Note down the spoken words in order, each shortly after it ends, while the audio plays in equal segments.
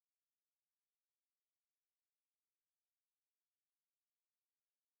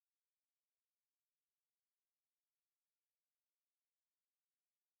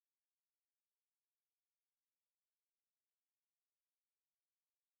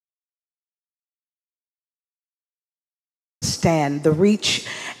understand the reach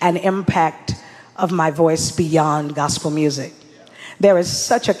and impact of my voice beyond gospel music. There is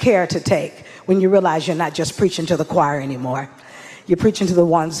such a care to take when you realize you're not just preaching to the choir anymore. You're preaching to the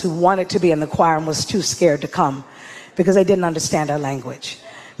ones who wanted to be in the choir and was too scared to come because they didn't understand our language.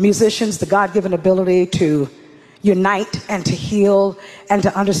 Musicians, the God-given ability to unite and to heal and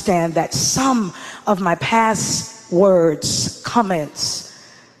to understand that some of my past words, comments,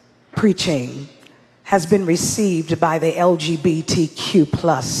 preaching has been received by the LGBTQ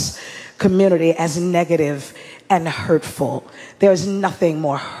plus community as negative and hurtful. There's nothing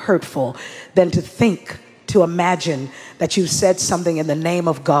more hurtful than to think, to imagine that you said something in the name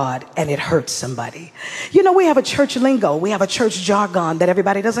of God and it hurts somebody. You know, we have a church lingo. We have a church jargon that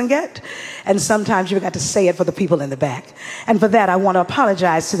everybody doesn't get. And sometimes you've got to say it for the people in the back. And for that, I want to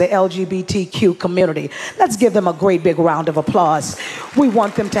apologize to the LGBTQ community. Let's give them a great big round of applause. We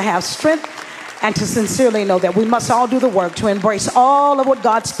want them to have strength and to sincerely know that we must all do the work to embrace all of what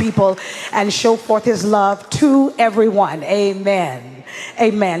God's people and show forth his love to everyone. Amen.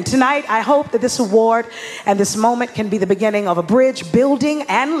 Amen. Tonight, I hope that this award and this moment can be the beginning of a bridge building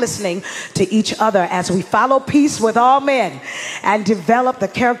and listening to each other as we follow peace with all men and develop the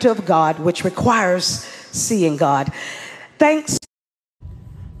character of God, which requires seeing God. Thanks.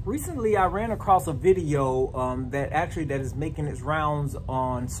 Recently, I ran across a video that is making its rounds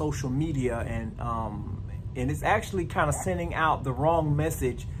on social media, and it's actually kind of sending out the wrong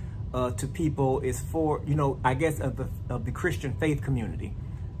message to people. Is for, you know, I guess of the Christian faith community,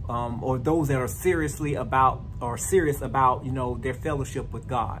 or those that are serious about, you know, their fellowship with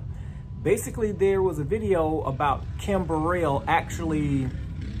God. Basically, there was a video about Kim Burrell actually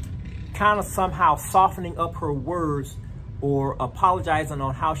kind of somehow softening up her words or apologizing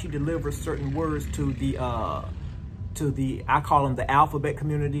on how she delivers certain words to the I call them the alphabet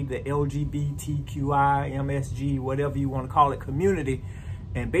community, the LGBTQI, MSG, whatever you want to call it, community.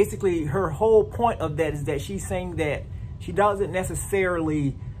 And basically her whole point of that is that she's saying that she doesn't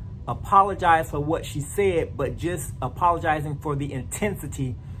necessarily apologize for what she said, but just apologizing for the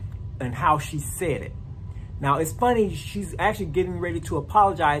intensity and how she said it. Now, it's funny, she's actually getting ready to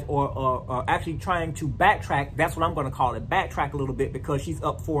apologize or actually trying to backtrack. That's what I'm going to call it, backtrack a little bit, because she's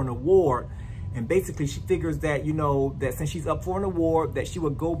up for an award. And basically, she figures that, you know, that since she's up for an award, that she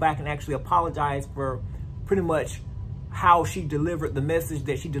would go back and actually apologize for pretty much how she delivered the message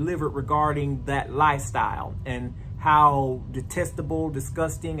that she delivered regarding that lifestyle and how detestable,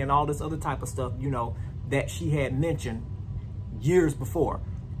 disgusting, and all this other type of stuff, you know, that she had mentioned years before.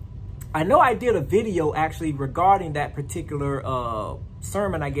 I know I did a video actually regarding that particular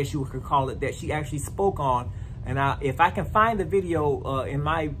sermon, I guess you could call it, that she actually spoke on. And if I can find the video in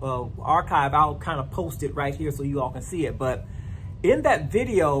my archive, I'll kind of post it right here so you all can see it. But in that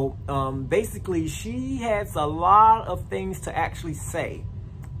video, basically, she has a lot of things to actually say.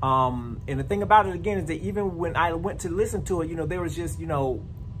 And the thing about it, again, is that even when I went to listen to it, you know, there was just, you know,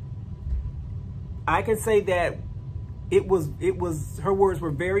 I can say that it was her words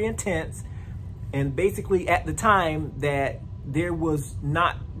were very intense, and basically at the time that there was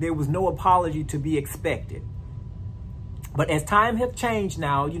no apology to be expected. But as time have changed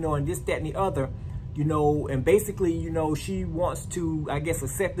now, you know, and this, that, and the other, you know, and basically, you know, she wants to, I guess,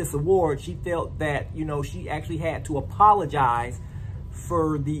 accept this award. She felt that, you know, she actually had to apologize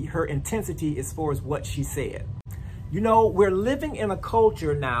for her intensity as far as what she said. You know, we're living in a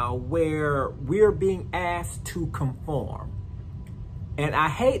culture now where we're being asked to conform. And I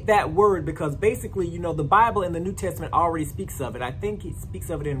hate that word because basically, you know, the Bible in the New Testament already speaks of it. I think it speaks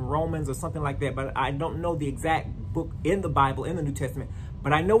of it in Romans or something like that, but I don't know the exact book in the Bible in the New Testament.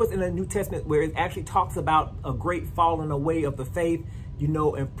 But I know it's in the New Testament where it actually talks about a great falling away of the faith, you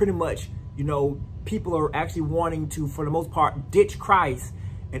know, and pretty much, you know, people are actually wanting to, for the most part, ditch Christ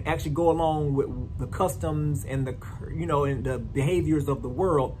and actually go along with the customs and the, you know, and the behaviors of the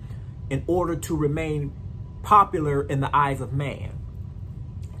world in order to remain popular in the eyes of man.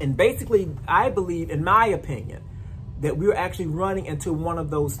 And basically, I believe, in my opinion, that we're actually running into one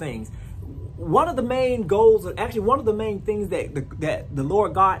of those things. One of the main goals, or actually one of the main things that the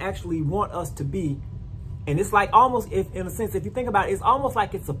Lord God actually want us to be, and it's like almost, if in a sense, if you think about it, it's almost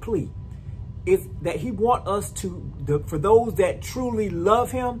like it's a plea. Is that he want us to, for those that truly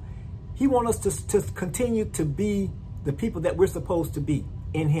love him, he want us to continue to be the people that we're supposed to be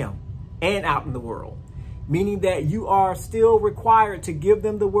in him and out in the world. Meaning that you are still required to give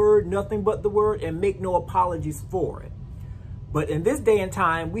them the word, nothing but the word, and make no apologies for it. But in this day and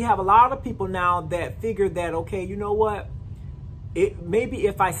time, we have a lot of people now that figure that, okay, you know what? Maybe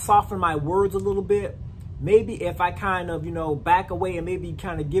if I soften my words a little bit, maybe if I kind of, you know, back away and maybe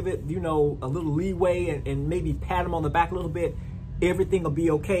kind of give it, you know, a little leeway and maybe pat him on the back a little bit, everything will be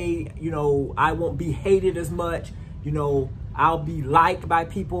okay. You know, I won't be hated as much. You know, I'll be liked by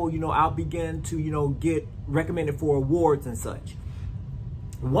people. You know, I'll begin to, you know, get recommended for awards and such.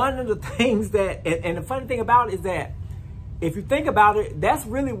 One of the things that, and the funny thing about it is that if you think about it, that's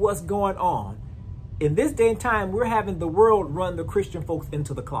really what's going on. In this day and time, we're having the world run the Christian folks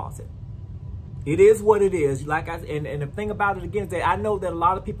into the closet. It is what it is. Like and the thing about it again is that I know that a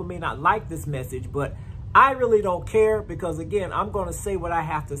lot of people may not like this message, but I really don't care, because again, I'm going to say what I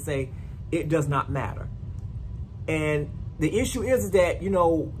have to say. It does not matter. And the issue is that, you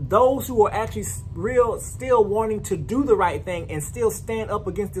know, those who are actually still wanting to do the right thing and still stand up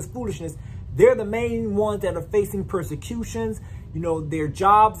against this foolishness, they're the main ones that are facing persecutions. You know, their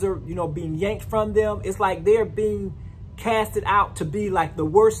jobs are, you know, being yanked from them. It's like they're being casted out to be like the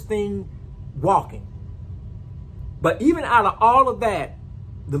worst thing walking. But even out of all of that,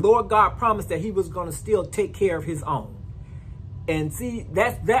 the Lord God promised that he was going to still take care of his own. And see,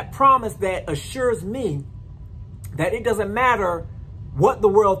 that's that promise that assures me that it doesn't matter what the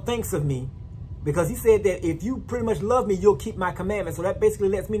world thinks of me, because he said that if you pretty much love me, you'll keep my commandments. So that basically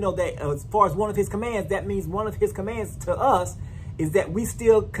lets me know that as far as one of his commands, that means one of his commands to us is that we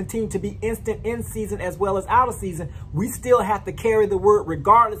still continue to be instant in season as well as out of season. We still have to carry the word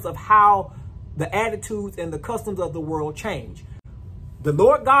regardless of how the attitudes and the customs of the world change. The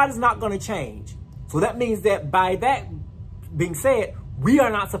Lord God is not going to change. So that means that by that being said, we are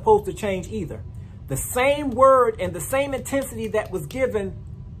not supposed to change either. The same word and the same intensity that was given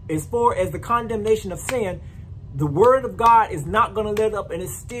as far as the condemnation of sin, the word of God is not going to let up, and it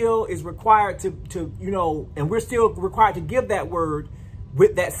still is required to, you know, and we're still required to give that word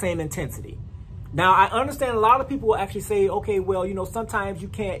with that same intensity. Now, I understand a lot of people will actually say, okay, well, you know, sometimes you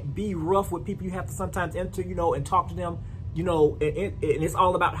can't be rough with people. You have to sometimes enter, you know, and talk to them, you know, and it's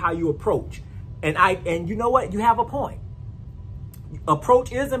all about how you approach. And you know what? You have a point.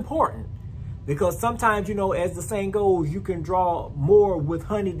 Approach is important, because sometimes, you know, as the saying goes, you can draw more with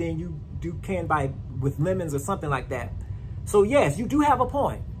honey than you can with lemons or something like that. So yes, you do have a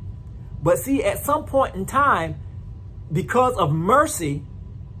point. But see, at some point in time, because of mercy,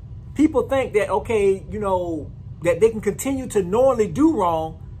 people think that, okay, you know, that they can continue to knowingly do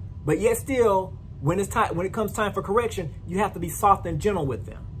wrong, but yet still, when it comes time for correction, you have to be soft and gentle with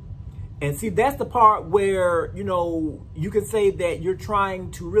them. And see, that's the part where, you know, you can say that you're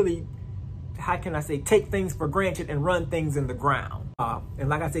trying to really, how can I say, take things for granted and run things in the ground. And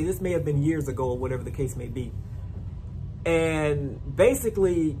like I say, this may have been years ago or whatever the case may be. And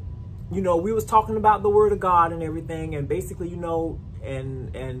basically, you know, we was talking about the word of God and everything, and basically, you know,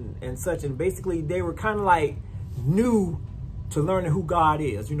 and such, and basically they were kind of like new to learning who God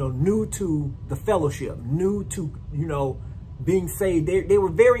is, you know, new to the fellowship, new to, you know, being saved. They were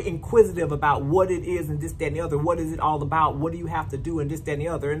very inquisitive about what it is and this, that, and the other. What is it all about? What do you have to do and this, that, and the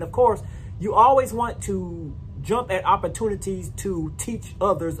other? And of course, you always want to jump at opportunities to teach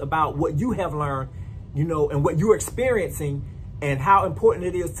others about what you have learned, you know, and what you're experiencing, and how important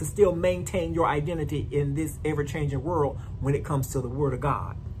it is to still maintain your identity in this ever-changing world when it comes to the word of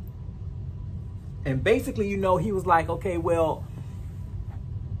God. And basically, you know, he was like, okay, well,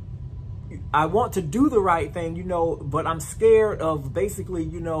 I want to do the right thing, you know, but I'm scared of basically,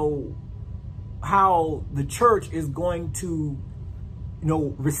 you know, how the church is going to, you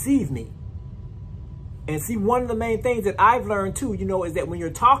know, receive me. And see, one of the main things that I've learned too, you know, is that when you're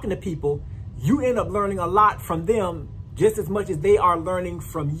talking to people, you end up learning a lot from them just as much as they are learning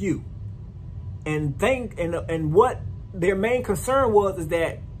from you. And what their main concern was is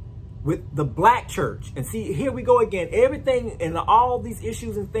that with the black church, and see, here we go again, everything and all these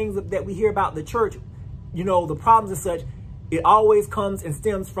issues and things that we hear about the church, you know, the problems and such, it always comes and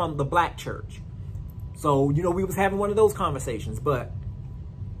stems from the black church. So, you know, we was having one of those conversations, but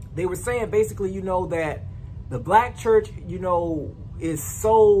they were saying basically, you know, that the black church, you know, is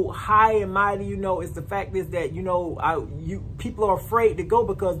so high and mighty, you know. It's the fact is that, you know, people are afraid to go,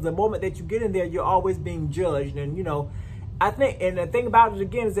 because the moment that you get in there, you're always being judged. And, you know, I think, and the thing about it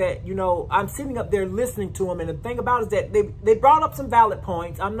again is that, you know, I'm sitting up there listening to them, and the thing about it is that they brought up some valid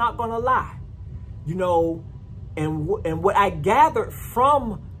points. I'm not going to lie, you know, and what I gathered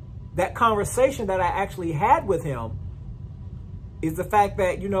from that conversation that I actually had with him is the fact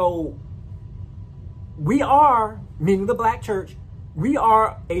that, you know, we are, meaning the black church, we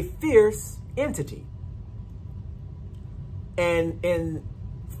are a fierce entity. And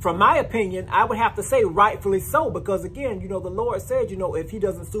from my opinion, I would have to say rightfully so, because again, you know, the Lord said, you know, if he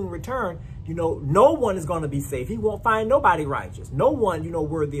doesn't soon return, you know, no one is going to be safe. He won't find nobody righteous. No one, you know,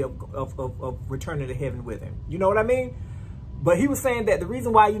 worthy of returning to heaven with him. You know what I mean? But he was saying that the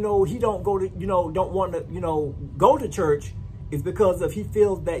reason why, you know, he don't go to, you know, don't want to, you know, go to church is because of he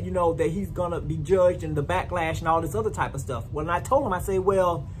feels that, you know, that he's going to be judged and the backlash and all this other type of stuff. When I told him, I say,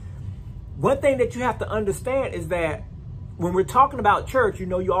 well, one thing that you have to understand is that when we're talking about church, you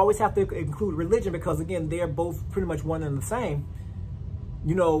know, you always have to include religion because, again, they're both pretty much one and the same.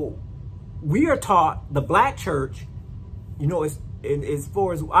 You know, we are taught the black church, you know, as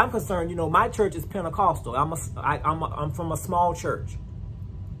far as I'm concerned, you know, my church is Pentecostal. I'm from a small church.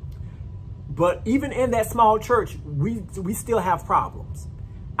 But even in that small church, we still have problems.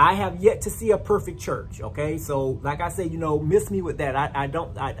 I have yet to see a perfect church, okay? So, like I say, you know, miss me with that. I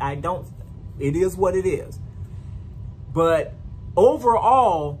don't, it is what it is. But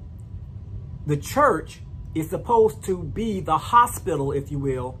overall, the church is supposed to be the hospital, if you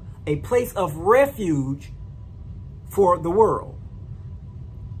will, a place of refuge for the world.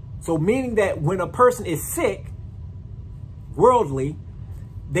 So meaning that when a person is sick, worldly,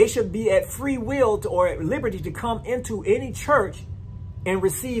 they should be at free will or at liberty to come into any church and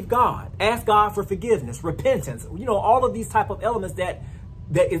receive God, ask God for forgiveness, repentance, you know, all of these type of elements that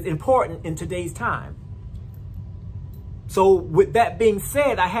is important in today's time. So with that being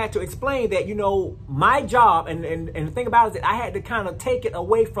said, I had to explain that, you know, my job and the thing about it is that I had to kind of take it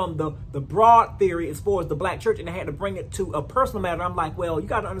away from the broad theory as far as the black church, and I had to bring it to a personal matter. I'm like, well, you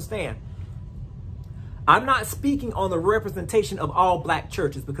got to understand, I'm not speaking on the representation of all black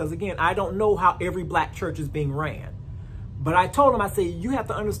churches because, again, I don't know how every black church is being ran. But I told him, I said, you have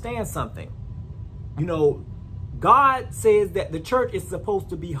to understand something. You know, God says that the church is supposed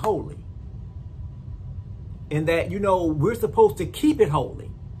to be holy. And that, you know, we're supposed to keep it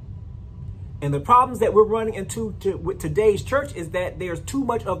holy. And the problems that we're running into with today's church is that there's too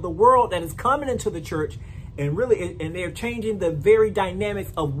much of the world that is coming into the church and really, and they're changing the very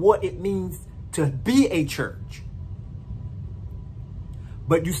dynamics of what it means to be a church.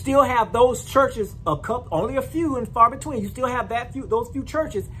 But you still have those churches, only a few and far between. You still have those few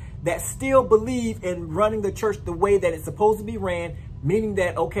churches that still believe in running the church the way that it's supposed to be ran, meaning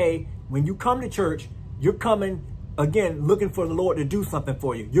that, okay, when you come to church, you're coming, again, looking for the Lord to do something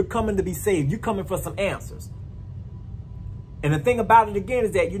for you. You're coming to be saved. You're coming for some answers. And the thing about it, again,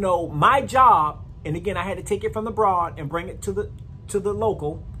 is that, you know, my job, and again, I had to take it from the broad and bring it to the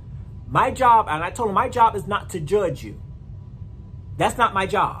local. My job, and I told him, my job is not to judge you. That's not my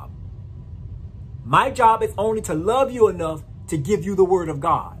job. My job is only to love you enough to give you the word of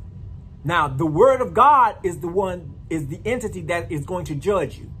God. Now, the word of God is the entity that is going to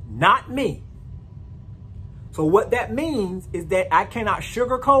judge you, not me. So what that means is that I cannot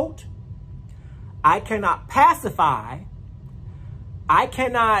sugarcoat, I cannot pacify, I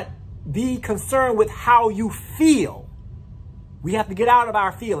cannot be concerned with how you feel. We have to get out of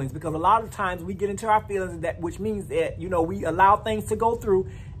our feelings because a lot of times we get into our feelings, which means that, you know, we allow things to go through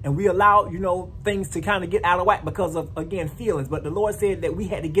and we allow, you know, things to kind of get out of whack because of, again, feelings. But the Lord said that we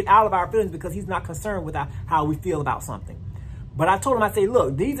had to get out of our feelings because he's not concerned with how we feel about something. But I told him, I say,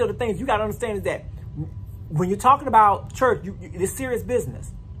 look, these are the things you got to understand is that when you're talking about church, it's serious business.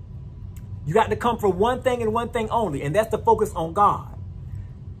 You got to come for one thing and one thing only, and that's to focus on God.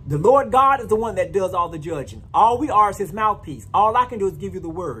 The Lord God is the one that does all the judging. All we are is his mouthpiece. All I can do is give you the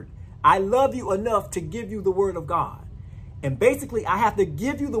word. I love you enough to give you the word of God. And basically, I have to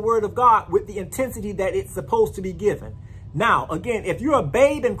give you the word of God with the intensity that it's supposed to be given. Now, again, if you're a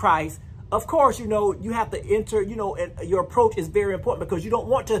babe in Christ, of course, you know, you have to enter, you know, and your approach is very important because you don't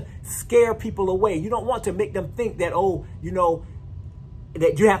want to scare people away. You don't want to make them think that, oh, you know,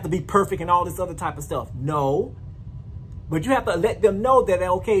 that you have to be perfect and all this other type of stuff. No, but you have to let them know that,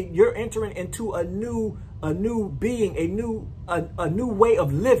 okay, you're entering into a new being, a new way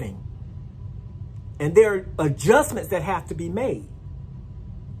of living. And there are adjustments that have to be made.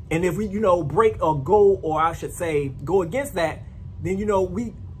 And if we, you know, break or go, or I should say, go against that, then, you know,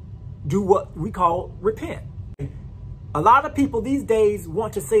 we do what we call repent. A lot of people these days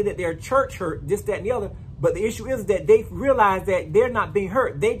want to say that they're church hurt, this, that, and the other. But the issue is that they realize that they're not being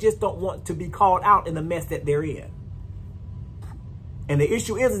hurt. They just don't want to be called out in the mess that they're in. And the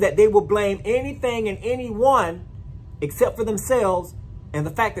issue is that they will blame anything and anyone except for themselves and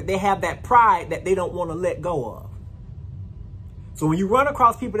the fact that they have that pride that they don't want to let go of. So when you run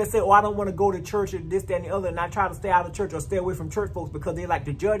across people that say, oh, I don't want to go to church or this, that, and the other, and I try to stay out of church or stay away from church folks because they like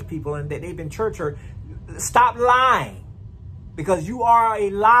to judge people and that they've been church hurt, stop lying because you are a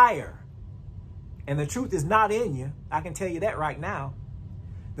liar. And the truth is not in you. I can tell you that right now.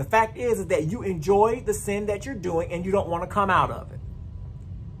 The fact is that you enjoy the sin that you're doing and you don't want to come out of it.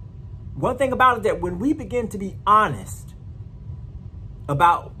 One thing about it, that when we begin to be honest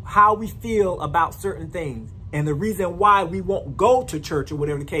about how we feel about certain things and the reason why we won't go to church or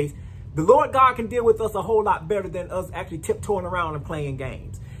whatever the case, the Lord God can deal with us a whole lot better than us actually tiptoeing around and playing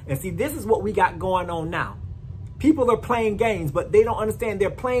games. And see, this is what we got going on now. People are playing games, but they don't understand they're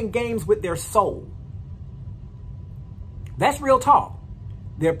playing games with their soul. That's real talk.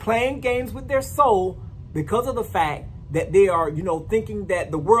 They're playing games with their soul because of the fact that they are, thinking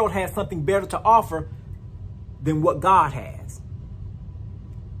that the world has something better to offer than what God has.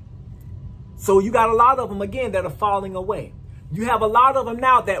 So you got a lot of them, again, that are falling away. You have a lot of them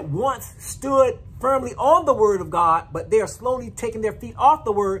now that once stood firmly on the word of God, but they are slowly taking their feet off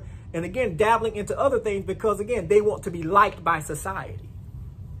the word and, again, dabbling into other things because, again, they want to be liked by society.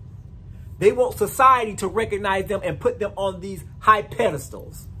 They want society to recognize them and put them on these high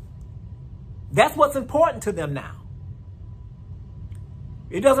pedestals. That's what's important to them now.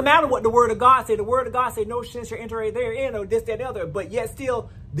 It doesn't matter what the word of God say. The word of God say no sin shall enter therein, or this, that, and the other. But yet still,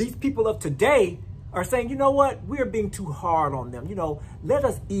 these people of today are saying, you know what? We're being too hard on them. Let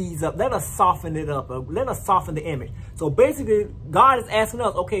us ease up. Let us soften it up. Let us soften the image. So basically, God is asking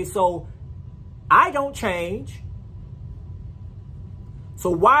us, okay, so I don't change. So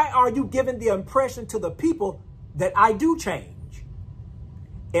why are you giving the impression to the people that I do change?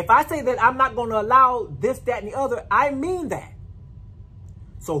 If I say that I'm not going to allow this, that, and the other, I mean that.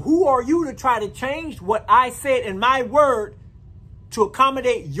 So who are you to try to change what I said in my word to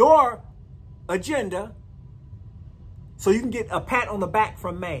accommodate your agenda so you can get a pat on the back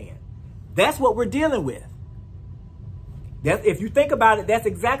from man? That's what we're dealing with. If you think about it, that's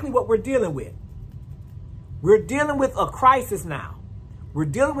exactly what we're dealing with. We're dealing with a crisis now. We're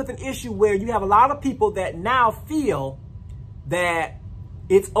dealing with an issue where you have a lot of people that now feel that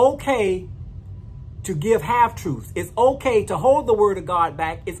it's okay to give half-truths. It's okay to hold the word of God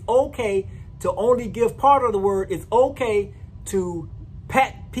back. It's okay to only give part of the word. It's okay to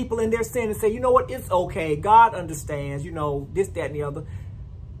pat people in their sin and say, you know what, it's okay. God understands, this, that, and the other.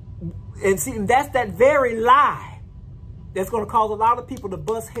 And see, that's that very lie that's going to cause a lot of people to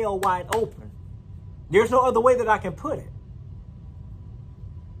bust hell wide open. There's no other way that I can put it.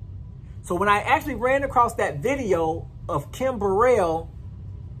 So when I actually ran across that video of Kim Burrell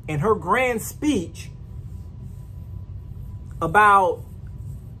and her grand speech about,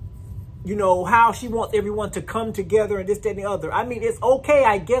 how she wants everyone to come together and this, that, and the other. I mean, it's okay,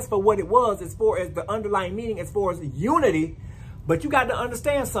 I guess, for what it was as far as the underlying meaning, as far as unity. But you got to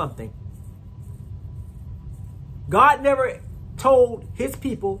understand something. God never told his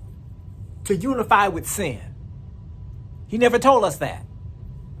people to unify with sin. He never told us that.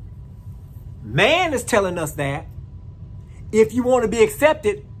 Man is telling us that if you want to be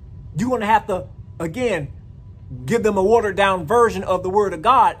accepted, you're going to have to, again, give them a watered down version of the word of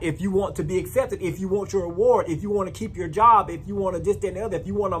God. If you want to be accepted, if you want your reward, if you want to keep your job, if you want to this, that, and the other, if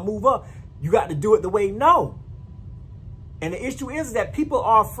you want to move up, you got to do it the way. No. And the issue is that people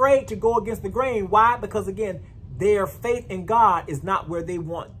are afraid to go against the grain. Why? Because, again, their faith in God is not where they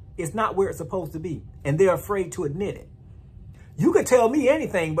want. It's not where it's supposed to be. And they're afraid to admit it. You could tell me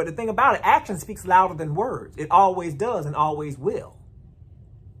anything, but the thing about it, action speaks louder than words. It always does and always will.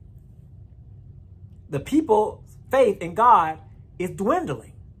 The people's faith in God is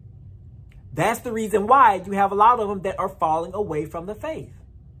dwindling. That's the reason why you have a lot of them that are falling away from the faith.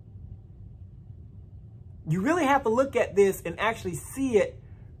 You really have to look at this and actually see it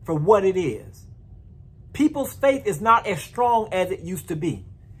for what it is. People's faith is not as strong as it used to be.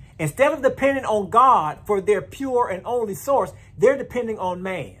 Instead of depending on God for their pure and only source, they're depending on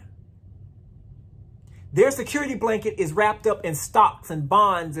man. Their security blanket is wrapped up in stocks and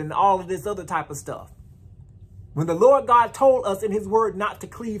bonds and all of this other type of stuff. When the Lord God told us in his word not to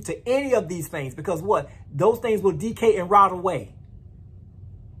cleave to any of these things, because what? Those things will decay and rot away.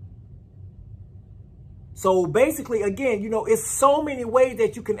 So basically, again, it's so many ways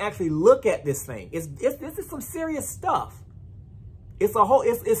that you can actually look at this thing. This is some serious stuff.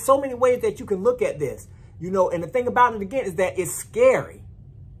 It's so many ways that you can look at this, and the thing about it, again, is that it's scary.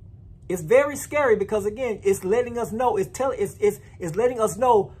 It's very scary because, again, it's letting us know, it's letting us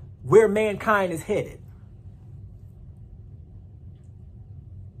know where mankind is headed.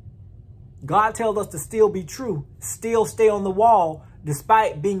 God tells us to still be true, still stay on the wall,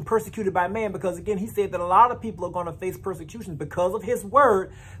 despite being persecuted by man, because, again, he said that a lot of people are going to face persecution because of his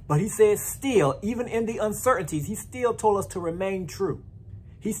word. But he says still, even in the uncertainties, he still told us to remain true.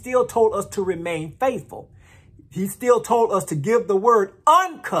 He still told us to remain faithful. He still told us to give the word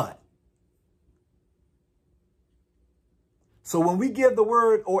uncut. So when we give the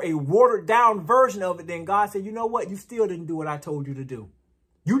word or a watered down version of it, then God said, you know what? You still didn't do what I told you to do.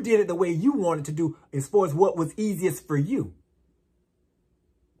 You did it the way you wanted to do as far as what was easiest for you.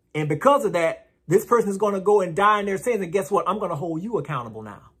 And because of that, this person is going to go and die in their sins. And guess what? I'm going to hold you accountable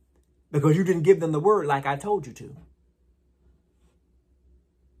now because you didn't give them the word like I told you to.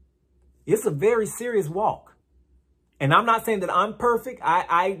 It's a very serious walk. And I'm not saying that I'm perfect.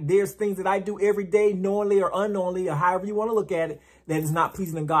 There's things that I do every day, knowingly or unknowingly, or however you want to look at it, that is not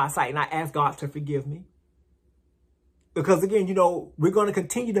pleasing in God's sight. And I ask God to forgive me. Because again, you know, we're going to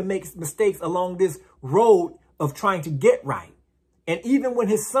continue to make mistakes along this road of trying to get right. And even when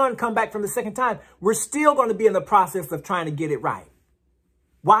his son come back from the second time, we're still going to be in the process of trying to get it right.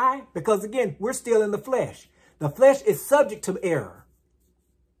 Why? Because again, we're still in the flesh. The flesh is subject to error.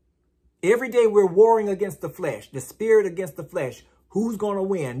 Every day we're warring against the flesh, the spirit against the flesh. Who's going to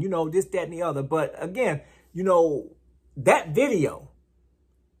win? You know, this, that, and the other. But again, you know, that video,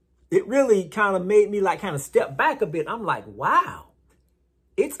 it really kind of made me like kind of step back a bit. I'm like, wow,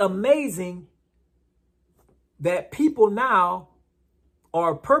 it's amazing that people now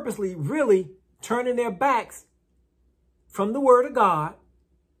are purposely really turning their backs from the word of God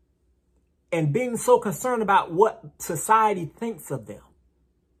and being so concerned about what society thinks of them.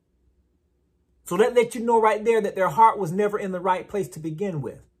 So that lets you know right there that their heart was never in the right place to begin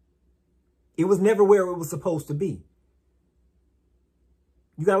with. It was never where it was supposed to be.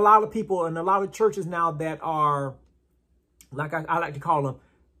 You got a lot of people and a lot of churches now that are, like I like to call them,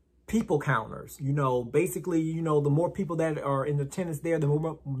 people counters. You know, basically, you know, the more people that are in attendance there, the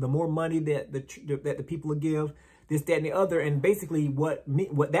more money that the people will give, this, that, and the other. And basically what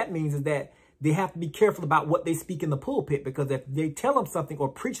that means is that they have to be careful about what they speak in the pulpit, because if they tell them something or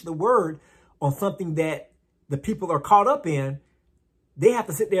preach the word on something that the people are caught up in, they have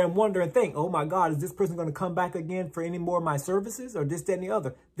to sit there and wonder and think, oh my God, is this person going to come back again for any more of my services or this, that, and the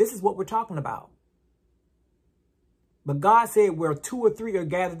other? This is what we're talking about. But God said where 2 or 3 are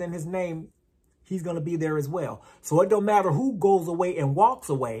gathered in his name, he's going to be there as well. So it don't matter who goes away and walks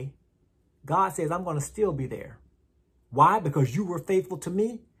away. God says, I'm going to still be there. Why? Because you were faithful to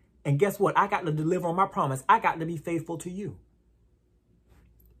me. And guess what? I got to deliver on my promise. I got to be faithful to you.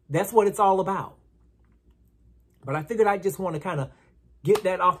 That's what it's all about. But I figured I just want to kind of get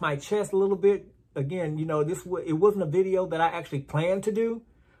that off my chest a little bit. Again, you know, it wasn't a video that I actually planned to do.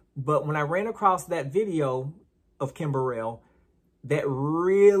 But when I ran across that video of Kimberell, that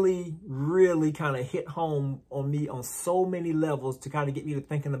really, really kind of hit home on me on so many levels to kind of get me to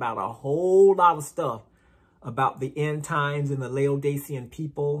thinking about a whole lot of stuff about the end times and the Laodicean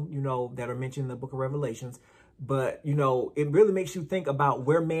people, you know, that are mentioned in the book of Revelations. But, you know, it really makes you think about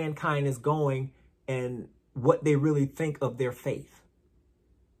where mankind is going and what they really think of their faith.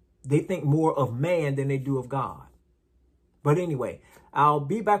 They think more of man than they do of God. But anyway, I'll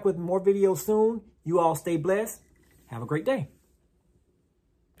be back with more videos soon. You all stay blessed. Have a great day.